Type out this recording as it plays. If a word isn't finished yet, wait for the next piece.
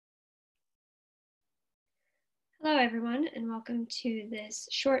Hello everyone, and welcome to this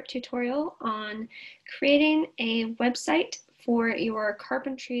short tutorial on creating a website for your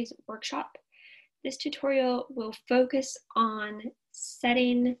carpentries workshop. This tutorial will focus on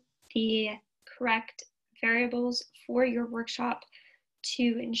setting the correct variables for your workshop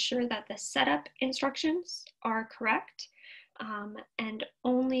to ensure that the setup instructions are correct, and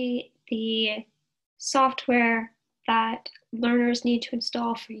only the software that learners need to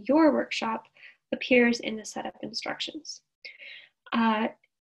install for your workshop appears in the setup instructions.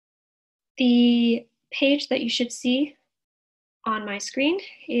 The page that you should see on my screen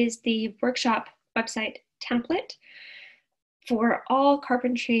is the workshop website template for all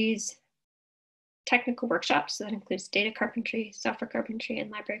carpentry's technical workshops. So that includes data carpentry, software carpentry,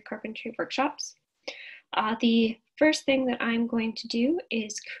 and library carpentry workshops. The first thing that I'm going to do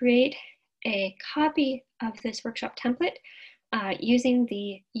is create a copy of this workshop template using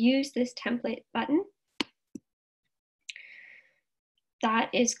the Use This Template button. That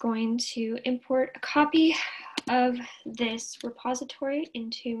is going to import a copy of this repository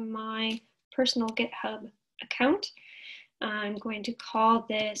into my personal GitHub account. I'm going to call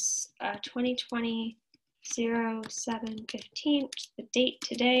this 2020-07-15, the date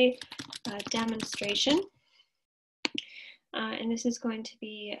today, demonstration. And this is going to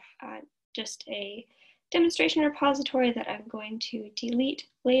be just a demonstration repository that I'm going to delete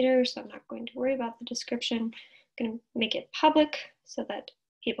later, so I'm not going to worry about the description. I'm going to make it public so that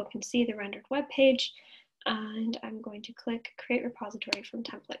people can see the rendered web page, and I'm going to click Create Repository from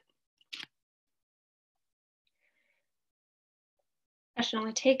Template. That should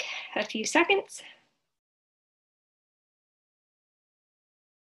only take a few seconds.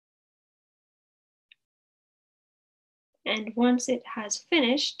 And once it has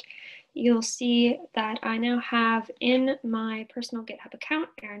finished, you'll see that I now have in my personal GitHub account,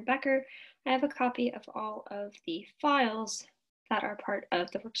 Erin Becker, I have a copy of all of the files that are part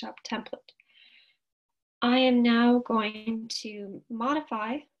of the workshop template. I am now going to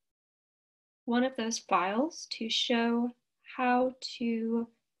modify one of those files to show how to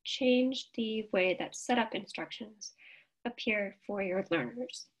change the way that setup instructions appear for your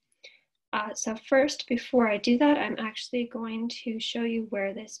learners. So first, before I do that, I'm actually going to show you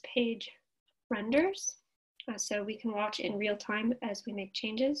where this page renders, so we can watch in real time as we make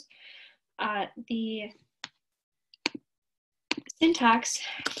changes. The syntax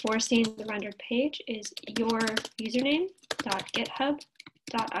for seeing the rendered page is your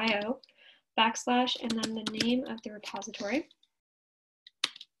username.github.io / and then the name of the repository.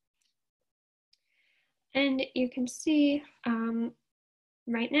 And you can see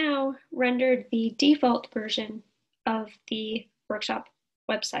right now rendered the default version of the workshop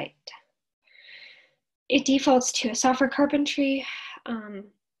website. It defaults to a software carpentry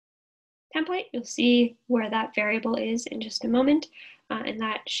template. You'll see where that variable is in just a moment, and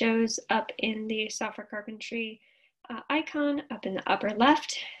that shows up in the software carpentry icon up in the upper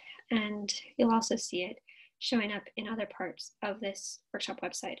left, and you'll also see it showing up in other parts of this workshop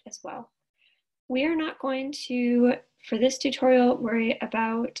website as well. We are not going to, for this tutorial, worry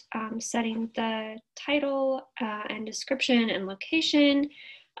about setting the title and description and location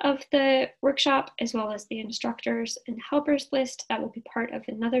of the workshop, as well as the instructors and helpers list. That will be part of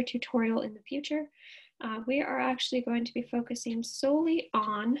another tutorial in the future. We are actually going to be focusing solely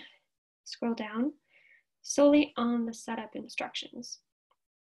on, scroll down, solely on the setup instructions.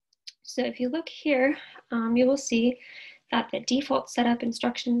 So if you look here, you will see that the default setup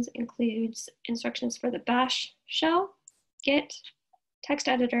instructions includes instructions for the Bash shell, Git, text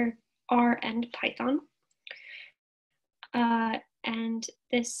editor, R, and Python. And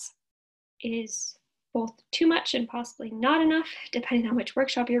this is both too much and possibly not enough, depending on which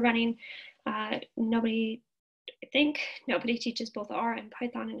workshop you're running. Nobody teaches both R and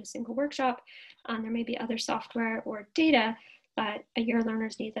Python in a single workshop. There may be other software or data that your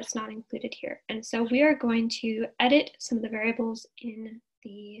learners need that's not included here. And so we are going to edit some of the variables in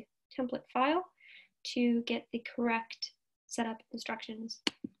the template file to get the correct setup instructions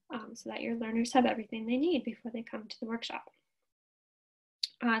so that your learners have everything they need before they come to the workshop.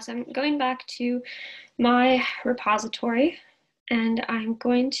 So I'm going back to my repository, and I'm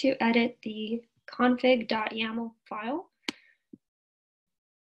going to edit the config.yaml file.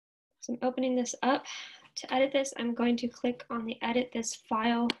 So I'm opening this up. To edit this, I'm going to click on the Edit This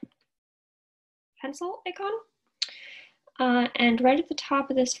File pencil icon. And right at the top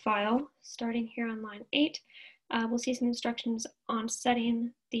of this file, starting here on line 8, we'll see some instructions on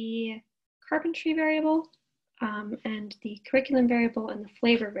setting the carpentry variable, and the curriculum variable and the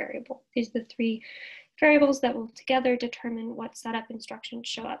flavor variable. These are the three variables that will together determine what setup instructions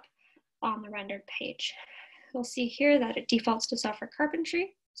show up on the rendered page. you'll see here that it defaults to software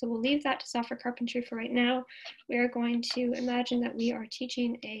carpentry. So we'll leave that to software carpentry for right now. We are going to imagine that we are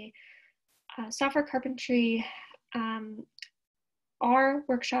teaching a software carpentry R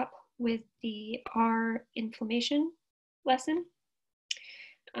workshop with the R inflammation lesson.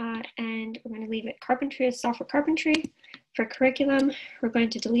 And we're going to leave it carpentry as software carpentry. For curriculum, we're going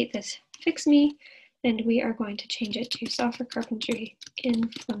to delete this fix me, and we are going to change it to software carpentry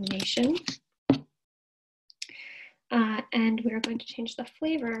inflammation. And we're going to change the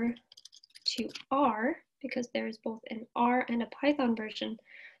flavor to R because there is both an R and a Python version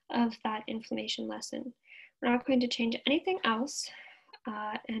of that inflammation lesson. We're not going to change anything else,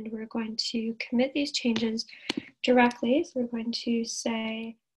 and we're going to commit these changes directly. So we're going to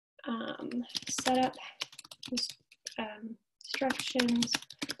say set up instructions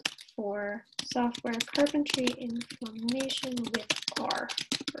for software carpentry inflammation with R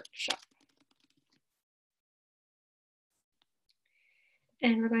workshop.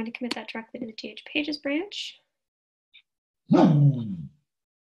 And we're going to commit that directly to the GH Pages branch. And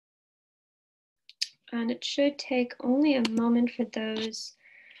it should take only a moment for those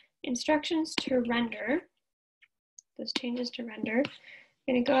instructions to render, those changes to render.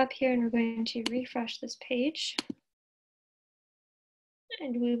 I'm going to go up here and we're going to refresh this page.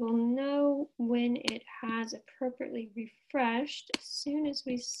 And we will know when it has appropriately refreshed as soon as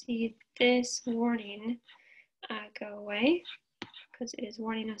we see this warning go away, because it is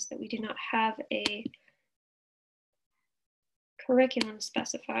warning us that we do not have a curriculum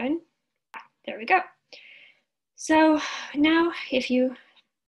specified. There we go. So now if you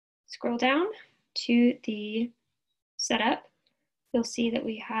scroll down to the setup, you'll see that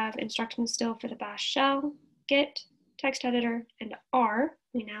we have instructions still for the bash shell, Git, text editor, and R.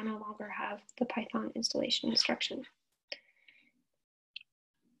 We now no longer have the Python installation instruction.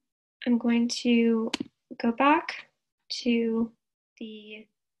 I'm going to go back to the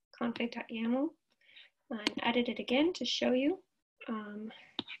config.yaml and edit it again to show you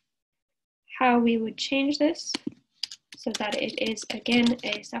how we would change this so that it is again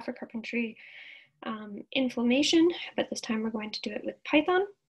a software carpentry inflammation, but this time we're going to do it with Python.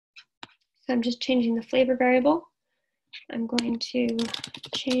 So I'm just changing the flavor variable. I'm going to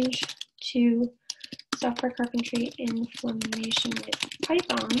change to software carpentry inflammation with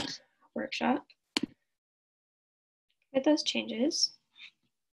Python workshop. With those changes,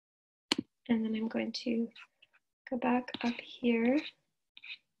 and then I'm going to go back up here,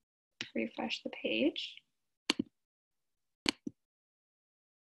 refresh the page.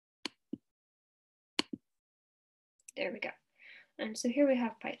 There we go. And so here we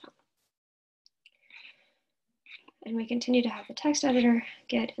have Python. And we continue to have the text editor,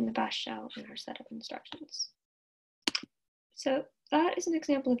 Git, and the bash shell in our setup instructions. So that is an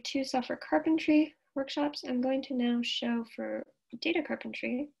example of two software carpentry workshops. I'm going to now show for data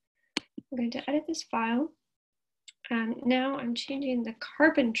carpentry. I'm going to edit this file. Now I'm changing the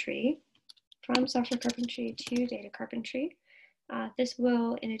carpentry from software carpentry to data carpentry. This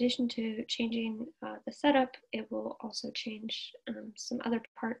will, in addition to changing the setup, it will also change some other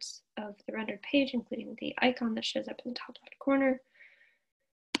parts of the rendered page, including the icon that shows up in the top left corner.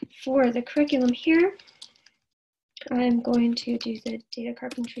 For the curriculum here, I'm going to do the data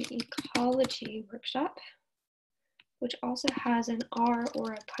carpentry ecology workshop, which also has an R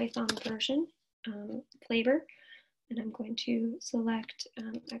or a Python version flavor. And I'm going to select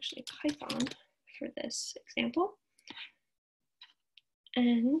actually Python for this example.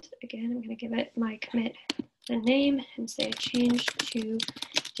 And again, I'm going to give it my commit the name and say change to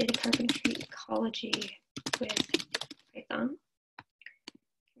data carpentry ecology with Python.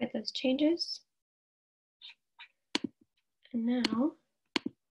 Commit those changes. And now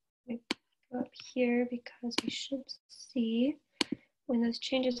I go up here because we should see when those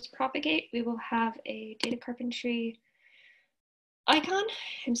changes propagate, we will have a data carpentry icon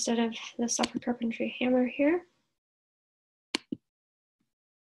instead of the software carpentry hammer here.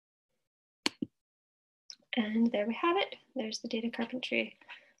 And there we have it. There's the data carpentry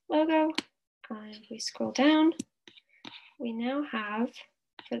logo. If we scroll down, we now have,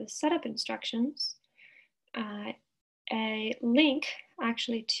 for the setup instructions, a link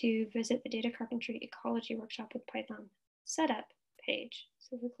actually to visit the data carpentry ecology workshop with Python setup page.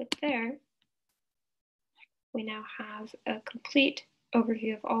 So if we click there, we now have a complete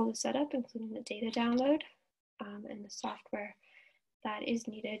overview of all the setup, including the data download and the software that is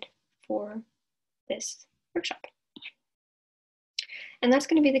needed for this workshop. And that's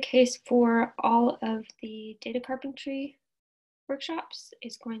going to be the case for all of the data carpentry workshops.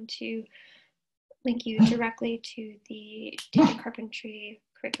 It's going to link you directly to the data carpentry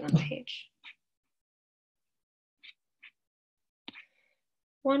curriculum page.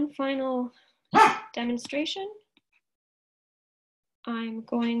 one final demonstration. I'm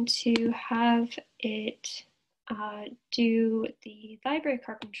going to have it do the library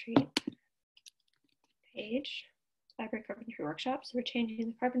carpentry page, library carpentry workshop. So we're changing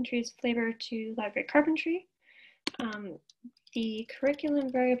the carpentry's flavor to library carpentry. The curriculum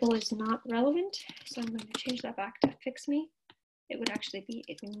variable is not relevant, so I'm going to change that back to fix me. It would actually be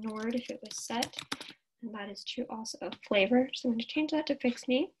ignored if it was set, and that is true also of flavor. So I'm going to change that to fix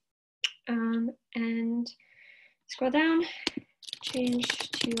me, and scroll down, change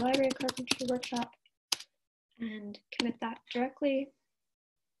to library carpentry workshop, and commit that directly.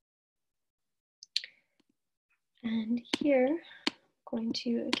 And here, I'm going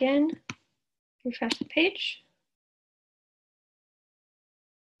to again refresh the page.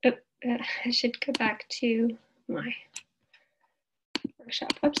 I should go back to my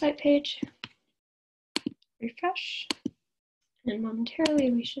workshop website page, refresh, and momentarily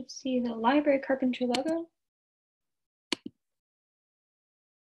we should see the library carpentry logo.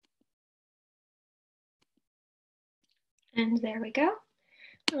 And there we go.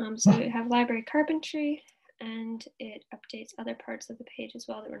 So we have library carpentry, and it updates other parts of the page as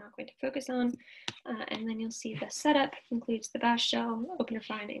well that we're not going to focus on. And then you'll see the setup includes the bash shell,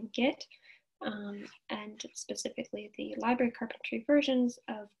 OpenRefine, and Git, and specifically the library carpentry versions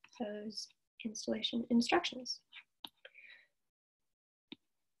of those installation instructions.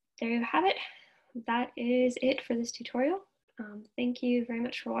 There you have it. That is it for this tutorial. Thank you very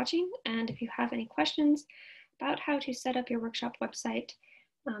much for watching. And if you have any questions about how to set up your workshop website,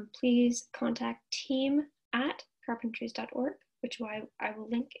 please contact team@carpentries.org, which I will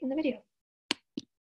link in the video.